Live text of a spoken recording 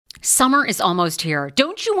Summer is almost here.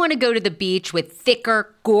 Don't you want to go to the beach with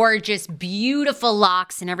thicker, gorgeous, beautiful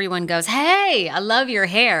locks and everyone goes, "Hey, I love your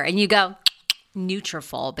hair." And you go,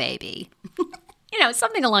 "Nutrafol, baby."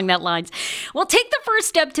 Something along that lines. Well, take the first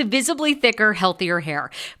step to visibly thicker, healthier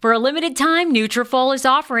hair. For a limited time, Nutrafol is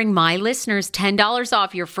offering my listeners $10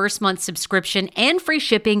 off your first month subscription and free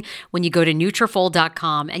shipping when you go to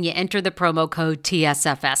Nutrafol.com and you enter the promo code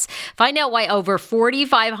TSFS. Find out why over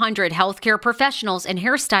 4,500 healthcare professionals and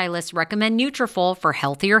hairstylists recommend Nutrafol for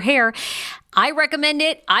healthier hair. I recommend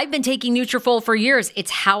it. I've been taking Nutrafol for years.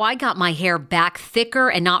 It's how I got my hair back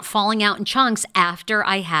thicker and not falling out in chunks after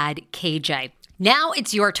I had KJ. Now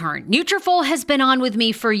it's your turn. Nutrafol has been on with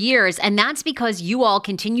me for years, and that's because you all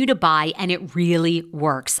continue to buy, and it really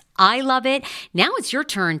works. I love it. Now it's your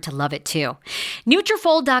turn to love it too.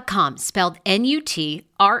 Nutrafol.com, spelled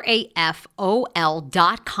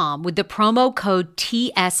Nutrafol.com with the promo code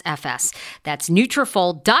TSFS. That's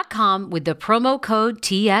Nutrafol.com with the promo code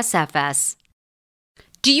TSFS.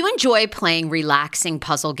 Do you enjoy playing relaxing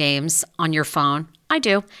puzzle games on your phone? I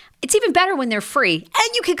do. It's even better when they're free, and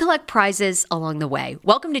you can collect prizes along the way.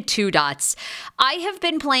 Welcome to Two Dots. I have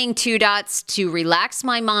been playing Two Dots to relax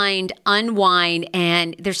my mind, unwind,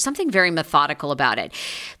 and there's something very methodical about it.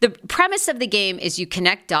 The premise of the game is you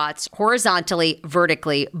connect dots horizontally,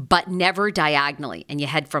 vertically, but never diagonally, and you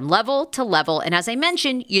head from level to level. And as I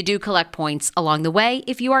mentioned, you do collect points along the way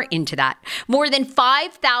if you are into that. More than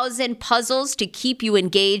 5,000 puzzles to keep you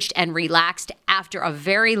engaged and relaxed after a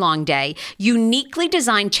very long day. Uniquely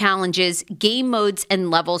designed challenges, game modes,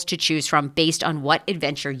 and levels to choose from based on what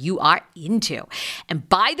adventure you are into. And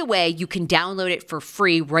by the way, you can download it for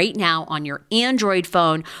free right now on your Android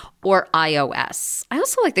phone or iOS. I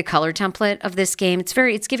also like the color template of this game.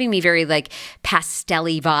 It's giving me very like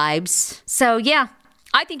pastel-y vibes. So yeah,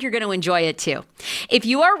 I think you're going to enjoy it too. If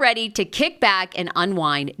you are ready to kick back and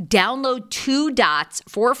unwind, download Two Dots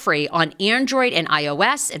for free on Android and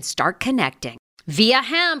iOS and start connecting. Via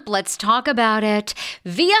Hemp, let's talk about it.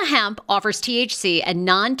 Via Hemp offers THC and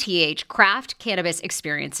non-TH craft cannabis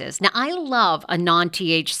experiences. Now, I love a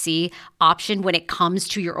non-THC option when it comes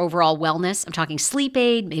to your overall wellness. I'm talking sleep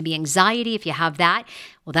aid, maybe anxiety if you have that.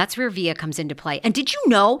 Well, that's where Via comes into play. And did you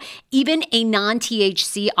know even a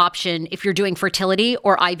non-THC option, if you're doing fertility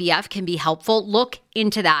or IVF, can be helpful? Look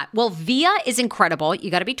into that. Well, Via is incredible.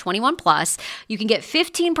 You got to be 21 plus. You can get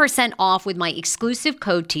 15% off with my exclusive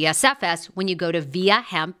code TSFS when you go to Via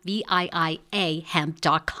Hemp, VIIA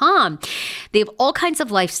hemp.com. They have all kinds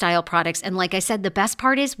of lifestyle products. And like I said, the best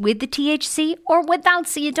part is with the THC or without,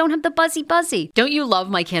 so you don't have the buzzy. Don't you love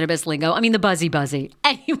my cannabis lingo? I mean, the buzzy.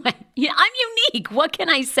 Anyway, I'm unique. What can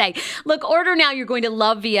I say? Look, order now. You're going to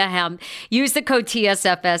love Via Hemp. Use the code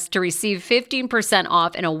TSFS to receive 15%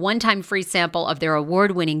 off and a one-time free sample of their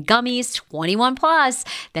award-winning gummies, 21 plus.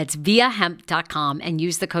 That's viahemp.com, and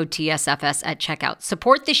use the code TSFS at checkout.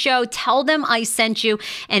 Support the show. Tell them I sent you,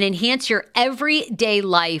 and enhance your everyday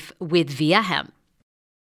life with Via Hemp.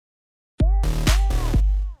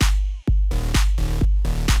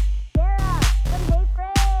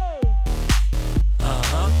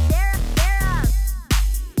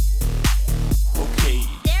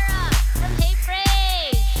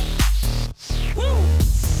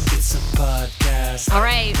 All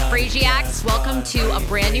right, Frasiacs, welcome to a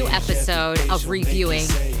brand new episode of Reviewing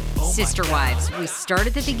Sister Wives. We start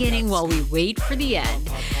at the beginning while we wait for the end.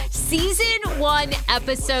 Season 1,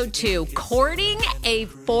 Episode 2, Courting a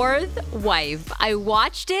Fourth Wife. I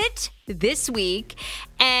watched it this week,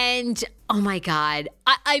 and oh my God.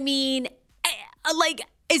 I mean,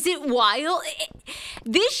 is it wild?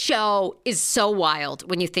 This show is so wild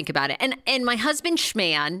when you think about it. And my husband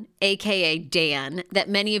Schman, a.k.a. Dan, that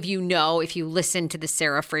many of you know if you listen to the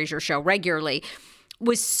Sarah Fraser show regularly,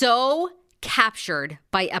 was so captured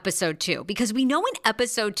by episode 2. Because we know in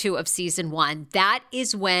episode 2 of season 1, that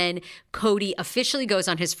is when Cody officially goes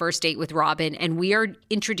on his first date with Robin, and we are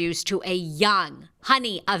introduced to a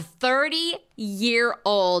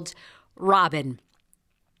 30-year-old Robin.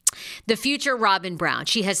 The future Robin Brown.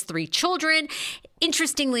 She has 3 children.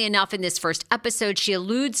 Interestingly enough, in this first episode, she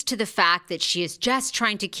alludes to the fact that she is just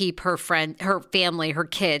trying to keep her family, her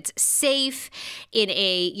kids safe in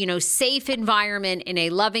a, safe environment, in a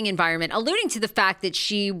loving environment, alluding to the fact that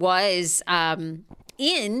she was in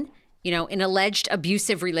an alleged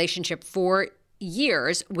abusive relationship for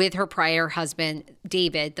years with her prior husband,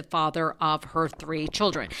 David, the father of her 3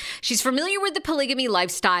 children. She's familiar with the polygamy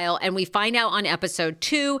lifestyle, and we find out on episode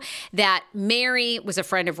 2 that Mary was a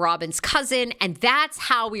friend of Robin's cousin, and that's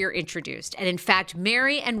how we are introduced. And in fact,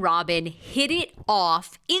 Mary and Robin hit it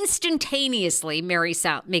off instantaneously, Mary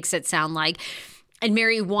makes it sound like, and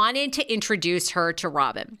Mary wanted to introduce her to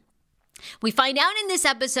Robin. We find out in this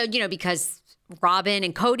episode, because Robin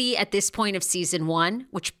and Cody at this point of season 1,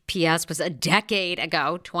 which P.S. was a decade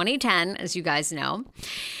ago, 2010, as you guys know,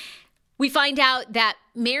 we find out that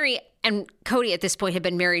Mary and Cody at this point had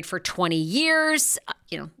been married for 20 years.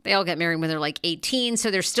 They all get married when they're like 18, so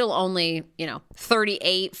they're still only,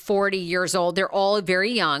 38, 40 years old. They're all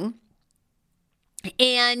very young.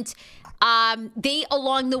 And they,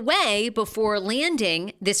 along the way, before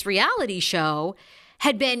landing this reality show,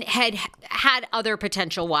 had had other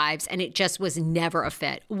potential wives, and it just was never a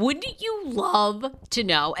fit. Wouldn't you love to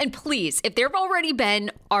know? And please, if there have already been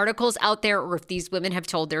articles out there, or if these women have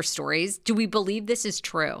told their stories, do we believe this is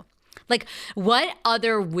true? Like, what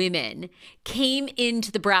other women came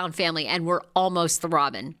into the Brown family and were almost the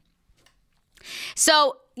Robin?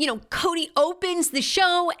 So, Cody opens the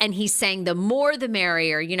show and he's saying the more the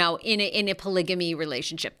merrier, in a polygamy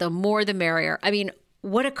relationship, the more the merrier. I mean,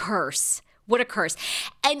 what a curse. What a curse.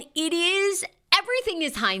 And everything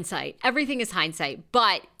is hindsight. Everything is hindsight.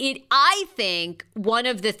 But I think one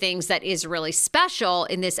of the things that is really special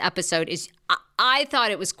in this episode is I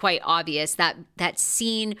thought it was quite obvious that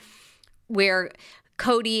scene where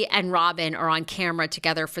Cody and Robin are on camera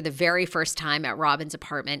together for the very first time at Robin's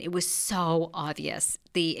apartment. It was so obvious.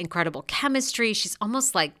 The incredible chemistry. She's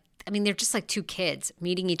almost like, they're just like two kids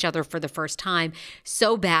meeting each other for the first time.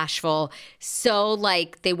 So bashful. So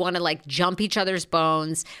like they want to like jump each other's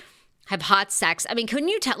bones, have hot sex. Couldn't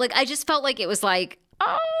you tell? Like, I just felt like it was like,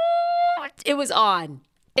 oh, it was on.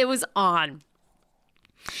 It was on.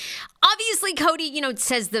 Obviously, Cody,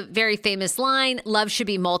 says the very famous line, love should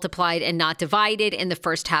be multiplied and not divided, in the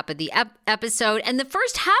first half of the episode. And the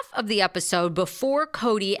first half of the episode, before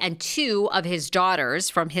Cody and 2 of his daughters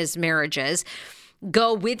from his marriages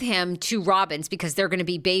go with him to Robin's, because they're going to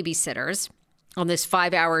be babysitters on this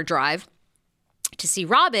 5-hour drive to see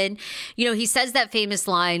Robin, he says that famous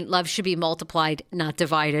line, love should be multiplied, not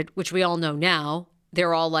divided, which we all know now.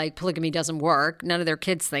 They're all like, polygamy doesn't work. None of their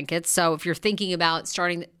kids think it. So if you're thinking about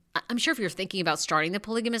I'm sure if you're thinking about starting the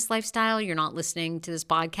polygamous lifestyle, you're not listening to this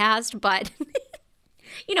podcast. But,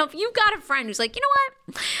 if you've got a friend who's like, you know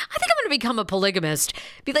what, I think I'm going to become a polygamist.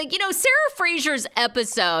 Be like, Sarah Fraser's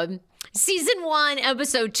episode, season 1,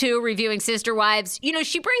 episode 2, reviewing Sister Wives,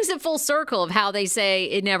 she brings it full circle of how they say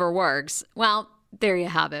it never works. Well, there you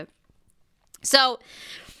have it. So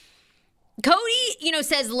Cody,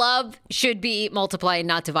 says love should be multiplied,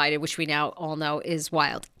 not divided, which we now all know is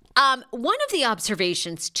wild. One of the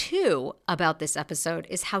observations, too, about this episode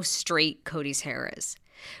is how straight Cody's hair is.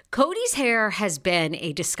 Cody's hair has been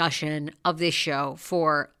a discussion of this show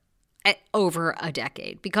for over a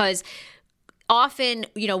decade, because often,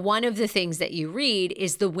 one of the things that you read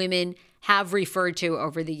is the women have referred to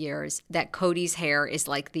over the years that Cody's hair is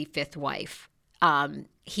like the 5th wife.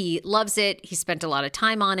 He loves it. He spent a lot of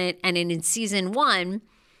time on it. And in season 1,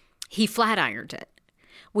 he flat ironed it,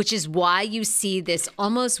 which is why you see this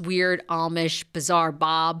almost weird Amish bizarre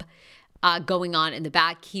bob going on in the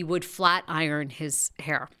back. He would flat iron his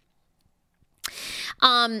hair.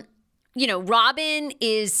 Robin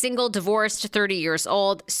is single, divorced, 30 years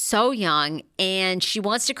old, so young, and she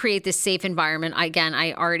wants to create this safe environment. Again,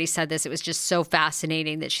 I already said this. It was just so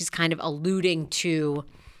fascinating that she's kind of alluding to,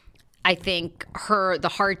 I think,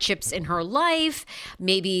 the hardships in her life,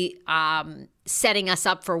 maybe setting us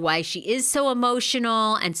up for why she is so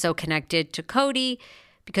emotional and so connected to Cody,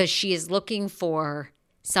 because she is looking for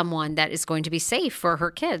someone that is going to be safe for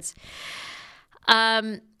her kids.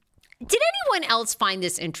 Did anyone else find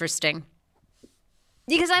this interesting?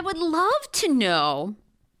 Because I would love to know,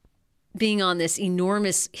 being on this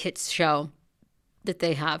enormous hits show that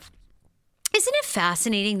they have, isn't it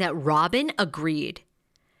fascinating that Robin agreed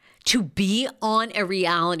to be on a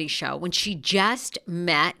reality show when she just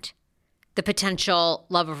met the potential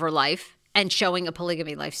love of her life and showing a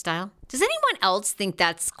polygamy lifestyle? Does anyone else think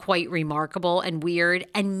that's quite remarkable and weird?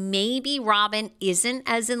 And maybe Robin isn't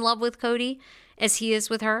as in love with Cody as he is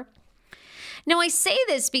with her? Now, I say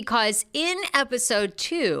this because in episode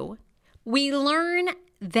 2, we learn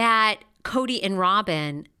that Cody and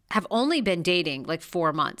Robin have only been dating like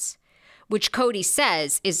 4 months, which Cody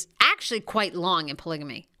says is actually quite long in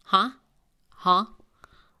polygamy. Huh?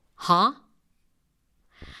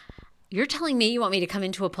 You're telling me you want me to come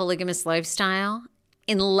into a polygamous lifestyle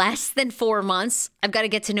in less than 4 months? I've got to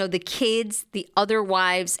get to know the kids, the other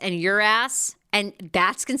wives, and your ass, and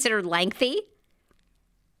that's considered lengthy?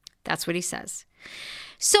 That's what he says.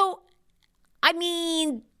 So,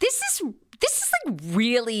 this is like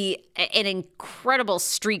really an incredible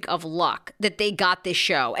streak of luck that they got this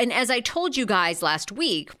show. And as I told you guys last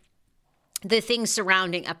week, the things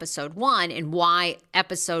surrounding episode 1 and why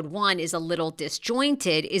episode 1 is a little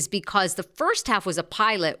disjointed is because the first half was a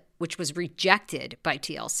pilot, which was rejected by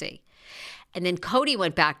TLC. And then Cody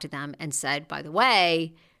went back to them and said, by the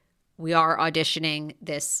way, we are auditioning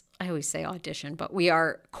this, I always say audition, but we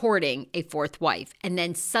are courting a fourth wife. And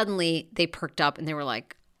then suddenly they perked up and they were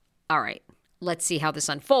like, all right, let's see how this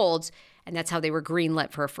unfolds. And that's how they were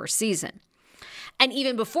greenlit for a first season. And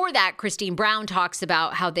even before that, Christine Brown talks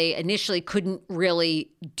about how they initially couldn't really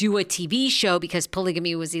do a TV show because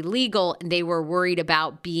polygamy was illegal and they were worried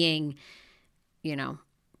about being,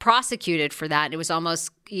 prosecuted for that. And it was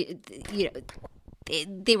almost,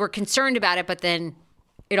 they were concerned about it, but then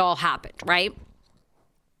it all happened, right?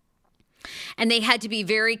 And they had to be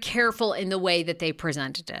very careful in the way that they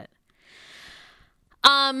presented it.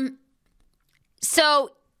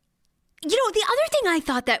 So, the other thing I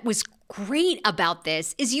thought that was great about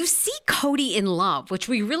this is you see Cody in love, which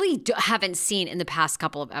we really haven't seen in the past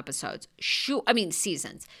couple of episodes.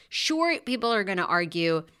 Seasons. Sure, people are going to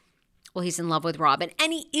argue, well, he's in love with Robin.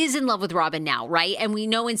 And he is in love with Robin now, right? And we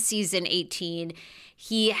know in season 18,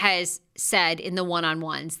 he has said in the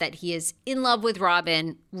one-on-ones that he is in love with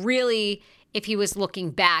Robin. Really, if he was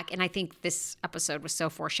looking back, and I think this episode was so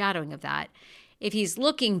foreshadowing of that, if he's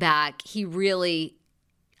looking back, he really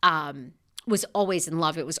was always in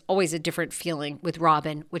love. It was always a different feeling with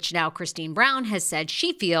Robin, which now Christine Brown has said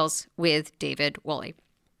she feels with David Woolley.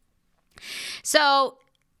 So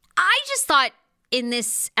I just thought in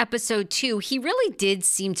this episode 2, he really did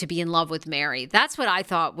seem to be in love with Mary. That's what I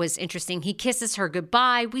thought was interesting. He kisses her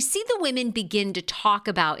goodbye. We see the women begin to talk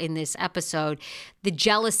about in this episode the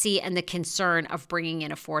jealousy and the concern of bringing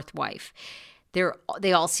in a fourth wife.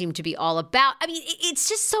 They all seem to be all about, it's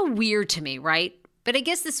just so weird to me, right? But I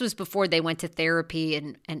guess this was before they went to therapy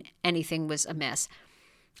and anything was amiss.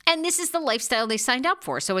 And this is the lifestyle they signed up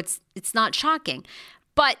for, so it's not shocking.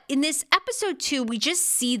 But in this episode 2, we just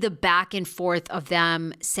see the back and forth of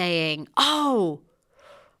them saying, oh,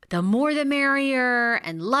 the more the merrier,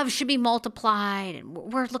 and love should be multiplied, and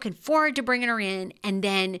we're looking forward to bringing her in. And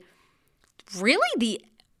then really the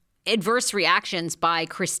adverse reactions by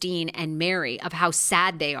Christine and Mary of how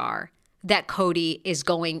sad they are that Cody is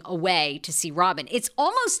going away to see Robin. It's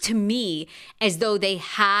almost to me as though they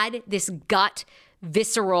had this gut,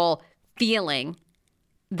 visceral feeling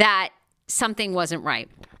that something wasn't right.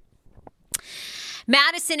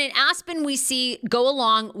 Madison and Aspen we see go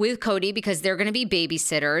along with Cody because they're going to be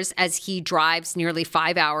babysitters as he drives nearly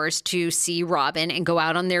 5 hours to see Robin and go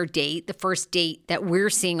out on their date, the first date that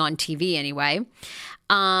we're seeing on TV anyway.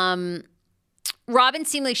 Robin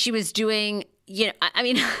seemed like she was doing,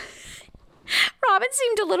 Robin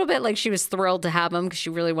seemed a little bit like she was thrilled to have him because she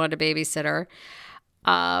really wanted a babysitter.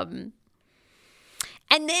 And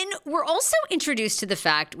then we're also introduced to the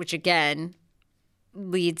fact, which again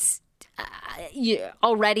leads,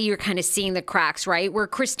 already you're kind of seeing the cracks, right? Where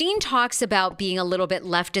Christine talks about being a little bit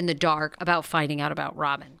left in the dark about finding out about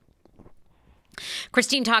Robin.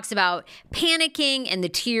 Christine talks about panicking and the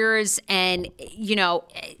tears and,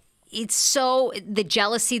 it's so the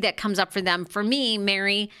jealousy that comes up for them. For me,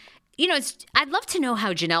 Mary, I'd love to know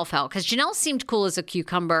how Janelle felt because Janelle seemed cool as a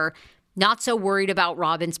cucumber, not so worried about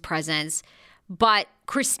Robin's presence. But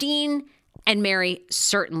Christine and Mary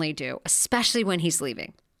certainly do, especially when he's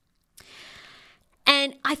leaving.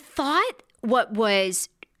 And I thought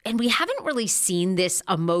and we haven't really seen this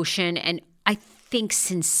emotion and I think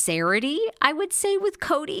sincerity, I would say, with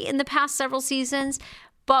Cody in the past several seasons.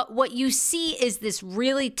 But what you see is this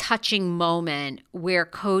really touching moment where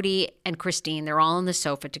Cody and Christine, they're all on the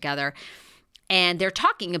sofa together and they're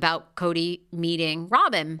talking about Cody meeting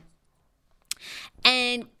Robin.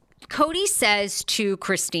 And Cody says to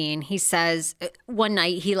Christine, he says one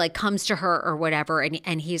night he comes to her or whatever.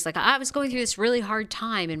 And he's like, I was going through this really hard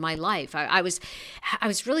time in my life. I was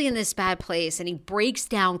really in this bad place. And he breaks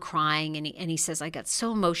down crying and he says, I got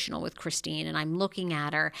so emotional with Christine and I'm looking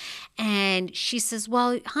at her. And she says,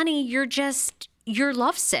 well, honey, you're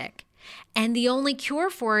lovesick. And the only cure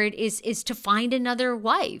for it is to find another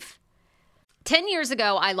wife. 10 years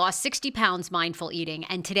ago, I lost 60 pounds mindful eating,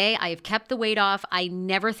 and today I have kept the weight off. I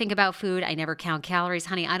never think about food. I never count calories.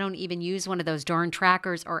 Honey, I don't even use one of those darn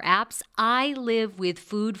trackers or apps. I live with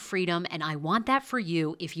food freedom, and I want that for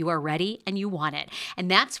you if you are ready and you want it.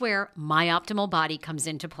 And that's where My Optimal Body comes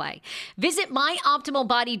into play. Visit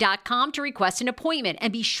myoptimalbody.com to request an appointment,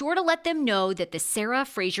 and be sure to let them know that the Sarah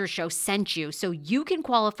Fraser Show sent you so you can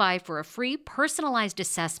qualify for a free personalized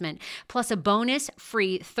assessment plus a bonus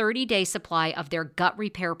free 30-day supply supply of their gut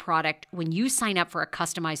repair product when you sign up for a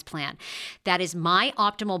customized plan. That is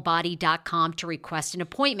myoptimalbody.com to request an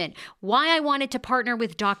appointment. Why I wanted to partner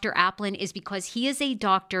with Dr. Applin is because he is a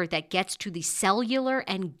doctor that gets to the cellular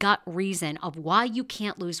and gut reason of why you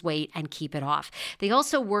can't lose weight and keep it off. They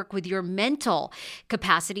also work with your mental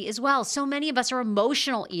capacity as well. So many of us are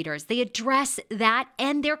emotional eaters. They address that,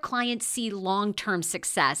 and their clients see long-term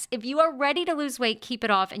success. If you are ready to lose weight, keep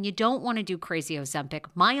it off, and you don't want to do crazy Ozempic,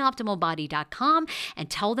 myoptimalbody.com, and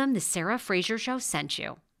tell them the Sarah Fraser Show sent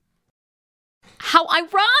you. How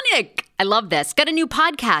ironic! I love this. Got a new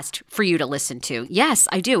podcast for you to listen to. Yes,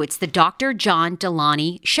 I do. It's the Dr. John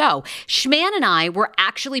Delaney Show. Schman and I were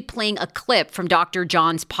actually playing a clip from Dr.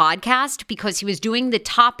 John's podcast because he was doing the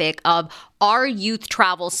topic of are youth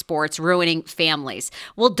travel sports ruining families?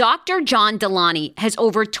 Well, Dr. John Delaney has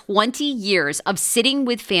over 20 years of sitting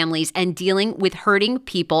with families and dealing with hurting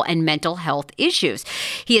people and mental health issues.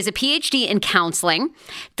 He has a PhD in counseling.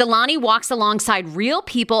 Delaney walks alongside real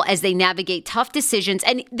people as they navigate tough decisions.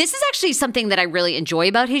 And this is actually something that I really enjoy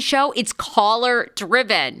about his show. It's caller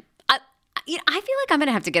driven. I feel like I'm going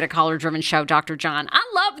to have to get a caller-driven show, Dr. John. I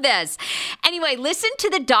love this. Anyway, listen to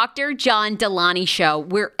the Dr. John Delaney Show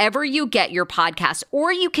wherever you get your podcast,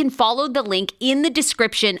 or you can follow the link in the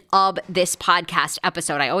description of this podcast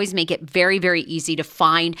episode. I always make it very, very easy to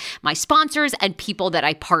find my sponsors and people that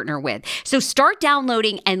I partner with. So start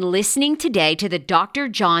downloading and listening today to the Dr.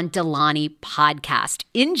 John Delaney podcast.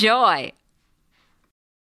 Enjoy.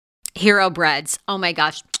 Hero breads. Oh my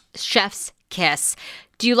gosh. Chef's kiss.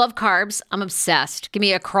 Do you love carbs? I'm obsessed. Give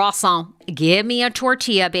me a croissant. Give me a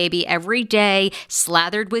tortilla, baby, every day,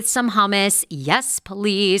 slathered with some hummus. Yes,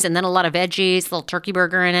 please. And then a lot of veggies, a little turkey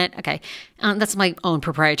burger in it. Okay. That's my own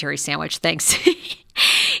proprietary sandwich. Thanks.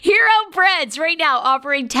 Hero Breads right now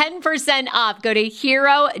offering 10% off. Go to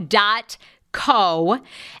hero.co.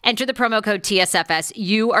 Enter the promo code TSFS.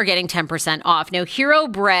 You are getting 10% off. Now, Hero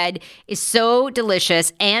Bread is so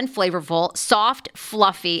delicious and flavorful, soft,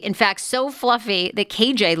 fluffy. In fact, so fluffy that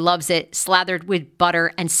KJ loves it slathered with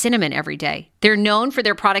butter and cinnamon every day. They're known for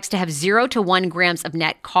their products to have 0 to 1 grams of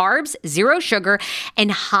net carbs, 0 sugar,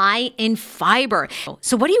 and high in fiber.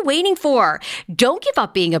 So what are you waiting for? Don't give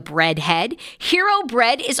up being a breadhead. Hero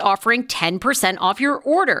Bread is offering 10% off your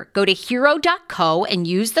order. Go to hero.co and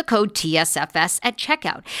use the code TSFS at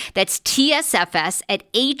checkout. That's TSFS at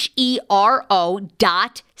HERO.CO.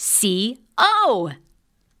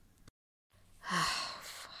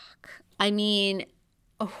 Fuck. I mean...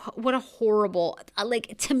 Oh, what a horrible,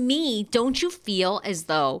 to me, don't you feel as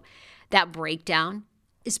though that breakdown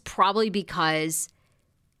is probably because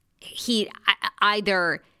he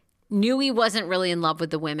either knew he wasn't really in love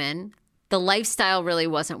with the women, the lifestyle really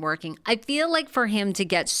wasn't working. I feel like for him to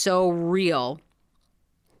get so real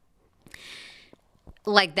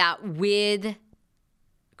like that with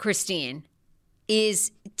Christine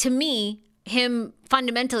is, to me, him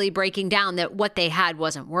fundamentally breaking down that what they had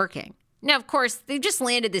wasn't working. Now, of course, they just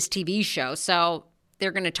landed this TV show, so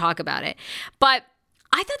they're going to talk about it. But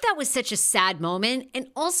I thought that was such a sad moment,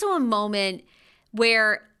 and also a moment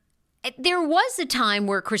where there was a time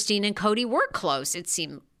where Christine and Cody were close, it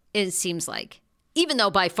seems like. Even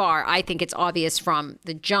though by far, I think it's obvious from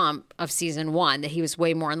the jump of season 1 that he was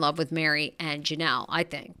way more in love with Mary and Janelle, I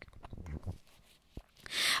think.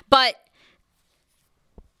 But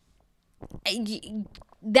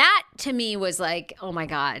that, to me, was like, oh my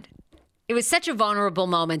God. It was such a vulnerable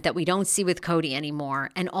moment that we don't see with Cody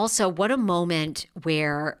anymore. And also, what a moment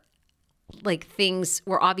where things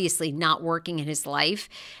were obviously not working in his life,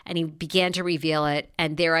 and he began to reveal it,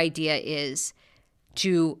 and their idea is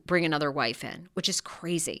to bring another wife in, which is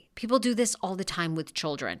crazy. People do this all the time with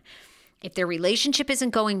children. If their relationship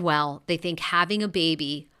isn't going well, they think having a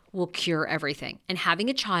baby will cure everything. And having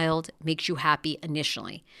a child makes you happy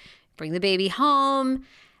initially. Bring the baby home.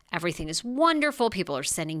 Everything is wonderful. People are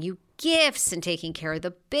sending you gifts and taking care of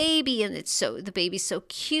the baby. And the baby's so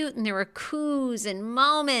cute. And there are coos and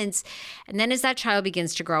moments. And then as that child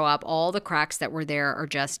begins to grow up, all the cracks that were there are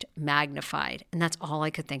just magnified. And that's all I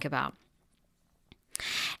could think about.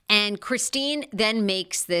 And Christine then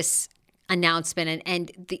makes this announcement.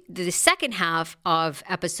 And the second half of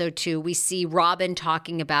episode 2, we see Robin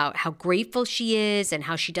talking about how grateful she is and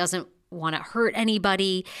how she doesn't want to hurt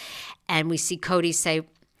anybody. And we see Cody say,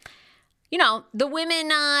 the women,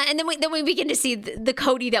 and then we begin to see the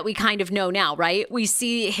Cody that we kind of know now, right? We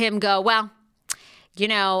see him go, well,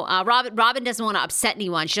 Robin doesn't want to upset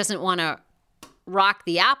anyone. She doesn't want to rock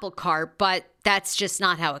the apple cart, but that's just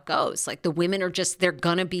not how it goes. Like, the women are they're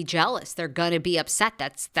going to be jealous. They're going to be upset.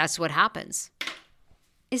 That's what happens.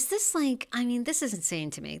 Is this this is insane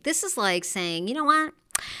to me. This is like saying, you know what?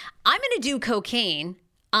 I'm going to do cocaine.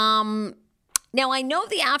 Now, I know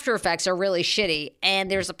the after effects are really shitty, and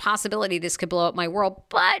there's a possibility this could blow up my world,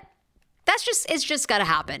 but it's just got to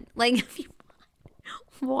happen. Like,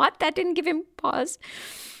 what? That didn't give him pause.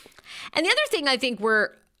 And the other thing I think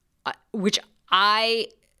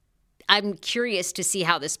I'm curious to see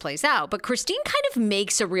how this plays out, but Christine kind of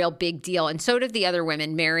makes a real big deal, and so do the other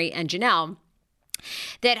women, Mary and Janelle,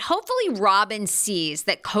 that hopefully Robin sees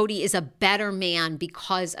that Cody is a better man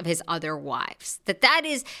because of his other wives. That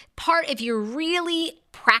is part, if you're really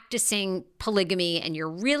practicing polygamy and you're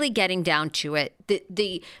really getting down to it,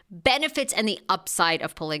 the benefits and the upside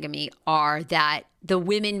of polygamy are that the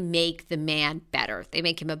women make the man better. They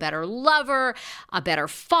make him a better lover, a better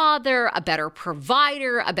father, a better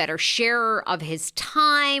provider, a better sharer of his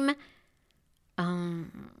time.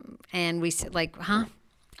 And we said, like, huh?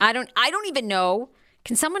 I don't even know.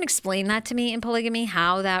 Can someone explain that to me in polygamy,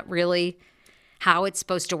 how it's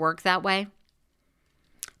supposed to work that way?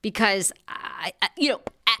 Because,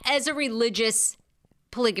 as a religious,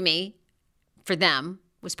 polygamy for them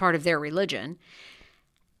was part of their religion.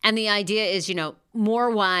 And the idea is, more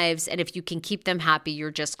wives, and if you can keep them happy, you're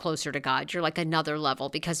just closer to God. You're like another level,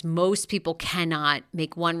 because most people cannot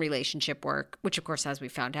make one relationship work, which, of course, as we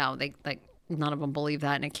found out, none of them believe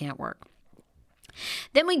that, and it can't work.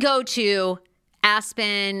 Then we go to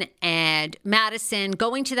Aspen and Madison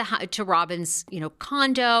going to Robin's,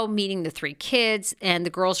 condo, meeting the 3 kids, and the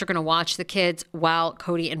girls are going to watch the kids while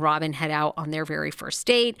Cody and Robin head out on their very first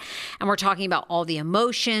date. And we're talking about all the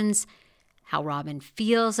emotions, how Robin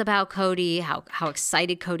feels about Cody, how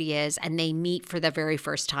excited Cody is, and they meet for the very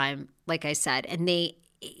first time, like I said, and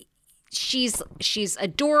she's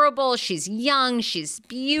adorable, she's young, she's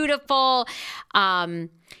beautiful.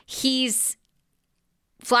 He's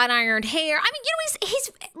flat ironed hair. I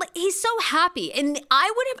mean, he's so happy. And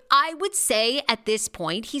I would say at this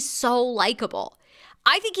point, he's so likable.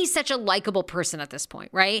 I think he's such a likable person at this point,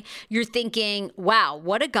 right? You're thinking, wow,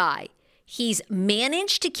 what a guy. He's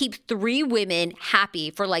managed to keep 3 women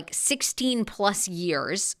happy for 16 plus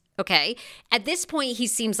years. Okay. At this point, he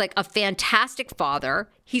seems like a fantastic father.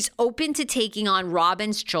 He's open to taking on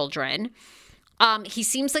Robin's children. He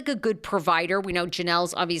seems like a good provider. We know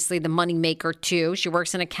Janelle's obviously the money maker too. She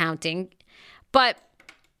works in accounting. But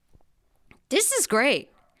this is great.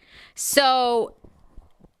 So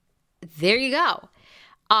there you go.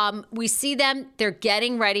 We see them. They're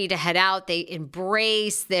getting ready to head out. They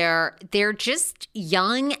embrace. They're just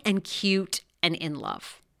young and cute and in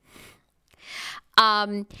love.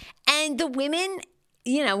 And the women,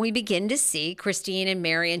 we begin to see Christine and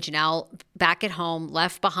Mary and Janelle back at home,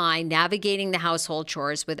 left behind, navigating the household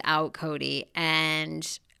chores without Cody.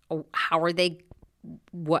 And how are they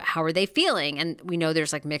feeling? And we know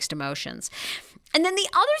there's mixed emotions. And then the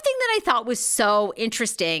other thing that I thought was so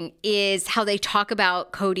interesting is how they talk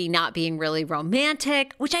about Cody not being really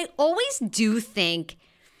romantic, which I always do think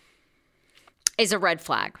is a red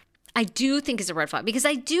flag. I do think is a red flag, because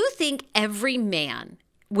I do think every man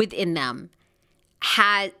within them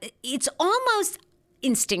it's almost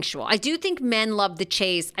instinctual. I do think men love the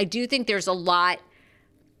chase. I do think there's a level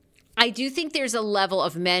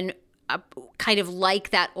of men kind of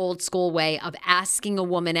like that old school way of asking a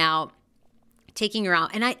woman out, taking her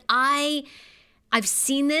out. And I've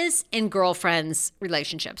seen this in girlfriends'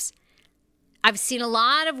 relationships. I've seen a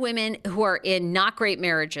lot of women who are in not great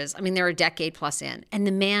marriages. I mean, they're a decade plus in, and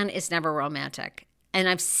the man is never romantic. And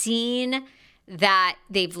I've seen that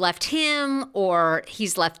they've left him or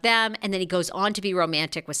he's left them, and then he goes on to be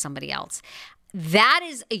romantic with somebody else. That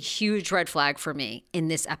is a huge red flag for me in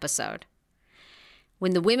this episode.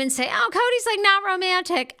 When the women say, oh, Cody's not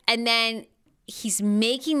romantic, and then he's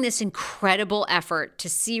making this incredible effort to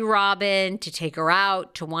see Robin, to take her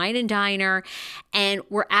out, to wine and dine her. And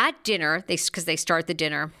we're at dinner, because they start the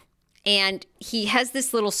dinner, and he has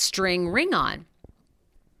this little string ring on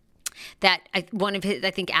that one of his, I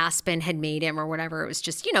think Aspen had made him or whatever. It was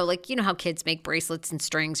just, how kids make bracelets and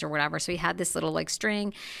strings or whatever. So he had this little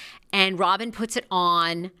string, and Robin puts it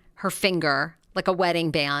on her finger like a wedding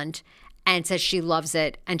band and says she loves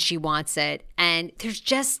it and she wants it. And there's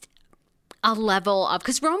just a level of,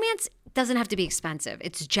 because romance doesn't have to be expensive.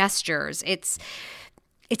 It's gestures. It's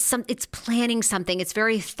planning something. It's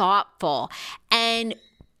very thoughtful. And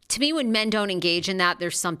to me, when men don't engage in that,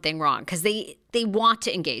 there's something wrong, because they want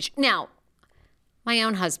to engage. Now, my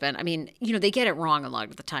own husband, they get it wrong a lot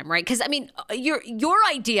of the time, right? Because, your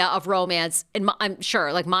idea of romance, and I'm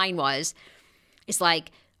sure, mine was, is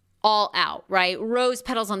all out, right? Rose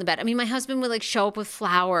petals on the bed. My husband would show up with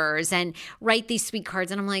flowers and write these sweet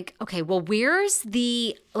cards. And I'm like, okay, well, where's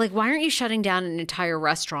why aren't you shutting down an entire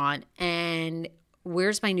restaurant and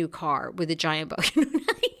where's my new car with a giant bow?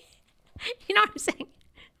 You know what I'm saying?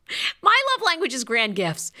 My love language is grand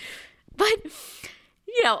gifts. But,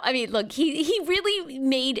 look, he really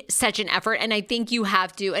made such an effort. And I think you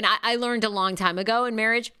have to. And I learned a long time ago in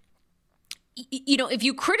marriage, if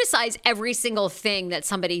you criticize every single thing that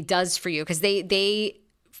somebody does for you, because they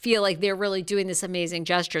feel like they're really doing this amazing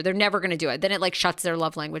gesture, they're never going to do it. Then it shuts their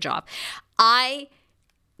love language off.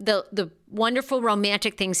 The wonderful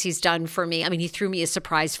romantic things he's done for me. I mean, he threw me a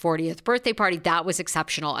surprise 40th birthday party. That was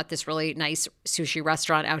exceptional at this really nice sushi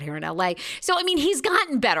restaurant out here in LA. So, he's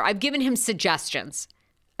gotten better. I've given him suggestions.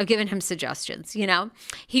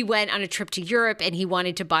 He went on a trip to Europe and he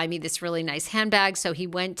wanted to buy me this really nice handbag. So he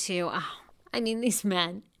went to, these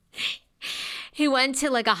men. He went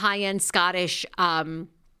to a high-end Scottish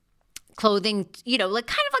clothing, kind of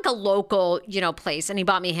like a local, place. And he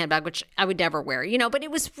bought me a handbag, which I would never wear, but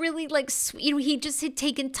it was really he just had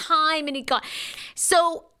taken time and he got,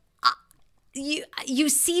 so you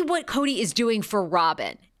see what Cody is doing for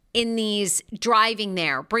Robin in these driving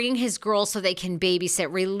there, bringing his girls so they can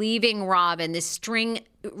babysit, relieving Robin, this string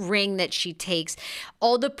ring that she takes,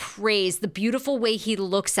 all the praise, the beautiful way he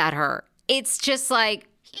looks at her. It's just for the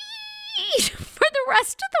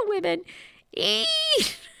rest of the women.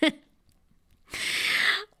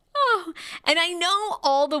 Oh, and I know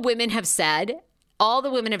all the women have said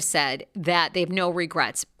that they have no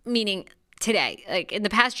regrets, meaning today, in the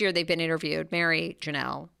past year, they've been interviewed, Mary,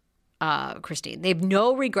 Janelle, Christine. They have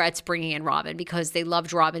no regrets bringing in Robin because they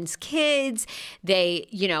loved Robin's kids. They,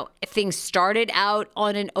 things started out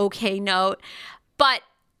on an okay note, but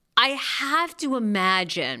I have to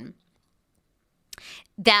imagine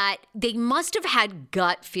that they must have had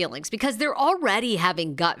gut feelings because they're already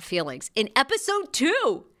having gut feelings. In episode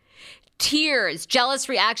 2, tears, jealous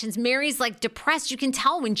reactions. Mary's depressed. You can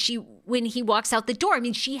tell when he walks out the door.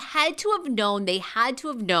 She had to have known. They had to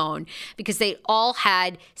have known because they all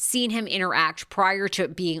had seen him interact prior to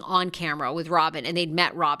being on camera with Robin and they'd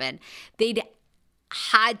met Robin. They'd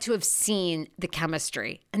had to have seen the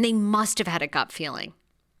chemistry and they must have had a gut feeling.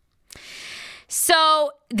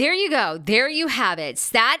 So there you go. There you have it.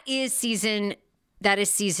 That is season 1,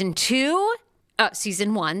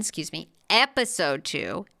 episode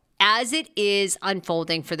 2, as it is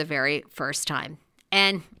unfolding for the very first time.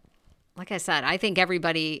 And like I said, I think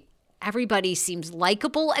everybody seems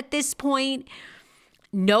likable at this point.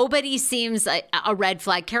 Nobody seems a red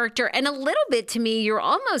flag character. And a little bit to me, you're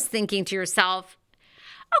almost thinking to yourself,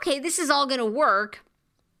 okay, this is all going to work.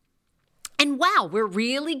 And wow, we're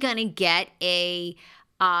really going to get a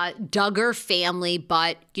Duggar family,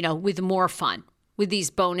 but, with more fun with these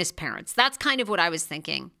bonus parents. That's kind of what I was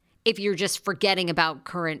thinking if you're just forgetting about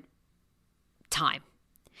current time.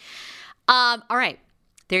 All right,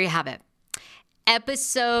 there you have it.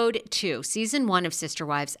 Episode 2, season 1 of Sister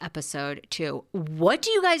Wives, episode 2. What do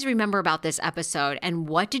you guys remember about this episode? And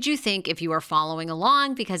what did you think if you are following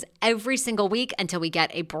along? Because every single week until we get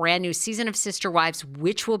a brand new season of Sister Wives,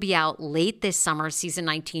 which will be out late this summer, season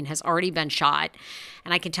 19 has already been shot.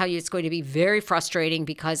 And I can tell you it's going to be very frustrating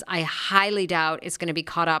because I highly doubt it's going to be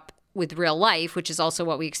caught up with real life, which is also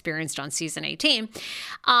what we experienced on season 18.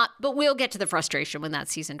 But we'll get to the frustration when that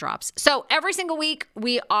season drops. So every single week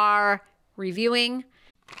we are reviewing.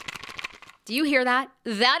 Do you hear that?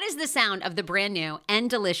 That is the sound of the brand new and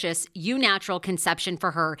delicious Eu Natural Conception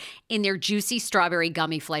for Her in their juicy strawberry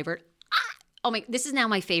gummy flavored. Oh my, this is now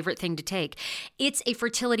my favorite thing to take. It's a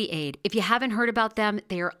fertility aid. If you haven't heard about them,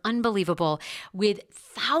 they are unbelievable with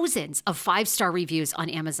thousands of 5-star reviews on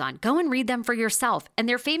Amazon. Go and read them for yourself. And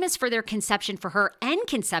they're famous for their Conception for Her and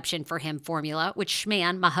Conception for Him formula, which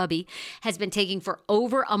Schman, my hubby, has been taking for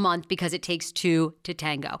over a month because it takes 2 to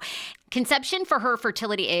tango. Conception for Her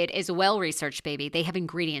fertility aid is well-researched, baby. They have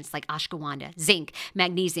ingredients like ashwagandha, zinc,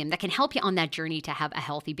 magnesium that can help you on that journey to have a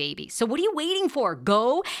healthy baby. So what are you waiting for?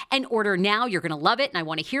 Go and order now. You're going to love it, and I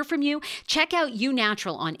want to hear from you. Check out Eu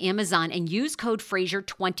Natural on Amazon and use code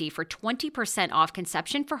Fraser20 for 20% off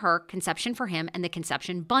Conception for Her, Conception for Him, and the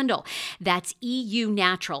Conception Bundle. That's EU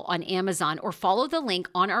Natural on Amazon, or follow the link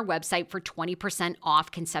on our website for 20%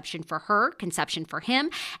 off Conception for Her, Conception for Him,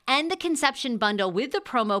 and the Conception Bundle with the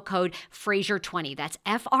promo code Fraser20. That's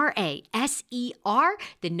Fraser,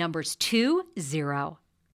 the numbers 20.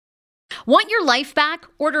 Want your life back?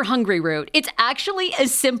 Order Hungry Root. It's actually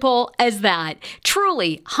as simple as that.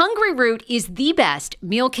 Truly, Hungry Root is the best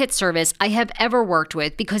meal kit service I have ever worked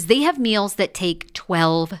with because they have meals that take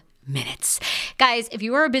 12 minutes. Guys, if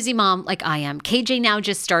you are a busy mom like I am, KJ now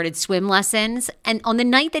just started swim lessons. And on the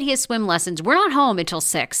night that he has swim lessons, we're not home until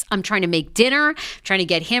 6. I'm trying to make dinner, trying to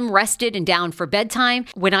get him rested and down for bedtime.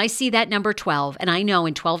 When I see that number 12, and I know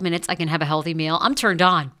in 12 minutes I can have a healthy meal, I'm turned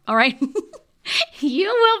on. All right. You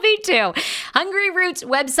will be too. Hungry Roots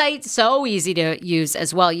website, so easy to use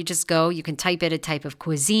as well. You just go, you can type in a type of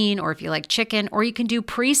cuisine, or if you like chicken, or you can do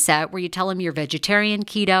preset where you tell them you're vegetarian,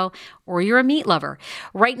 keto, or you're a meat lover.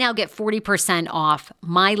 Right now, get 40% off.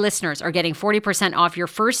 My listeners are getting 40% off your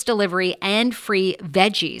first delivery and free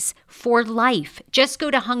veggies for life. Just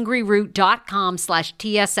go to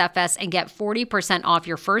hungryroot.com/TSFS and get 40% off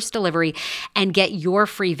your first delivery and get your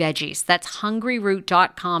free veggies. That's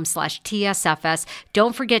hungryroot.com/TSFS.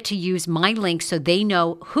 Don't forget to use my link so they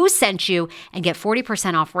know who sent you and get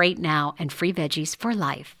 40% off right now and free veggies for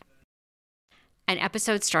life. An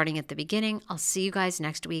episode starting at the beginning. I'll see you guys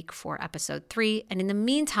next week for episode 3. And in the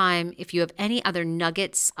meantime, if you have any other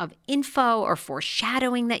nuggets of info or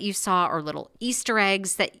foreshadowing that you saw or little Easter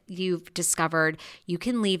eggs that you've discovered, you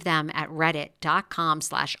can leave them at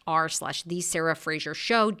reddit.com/r/The Sarah Fraser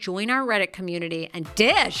Show. Join our Reddit community and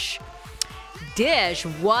dish.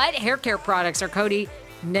 What hair care products are Cody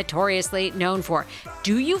notoriously known for?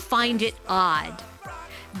 Do you find it odd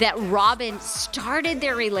that Robin started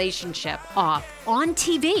their relationship off on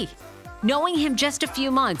TV, knowing him just a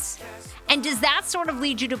few months? And does that sort of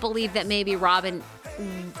lead you to believe that maybe Robin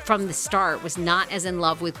from the start was not as in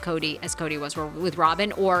love with Cody as Cody was with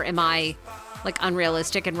Robin? Or am I like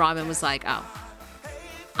unrealistic and Robin was like, oh,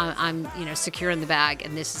 I'm secure in the bag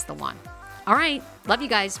and this is the one? All right. Love you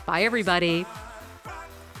guys. Bye, everybody.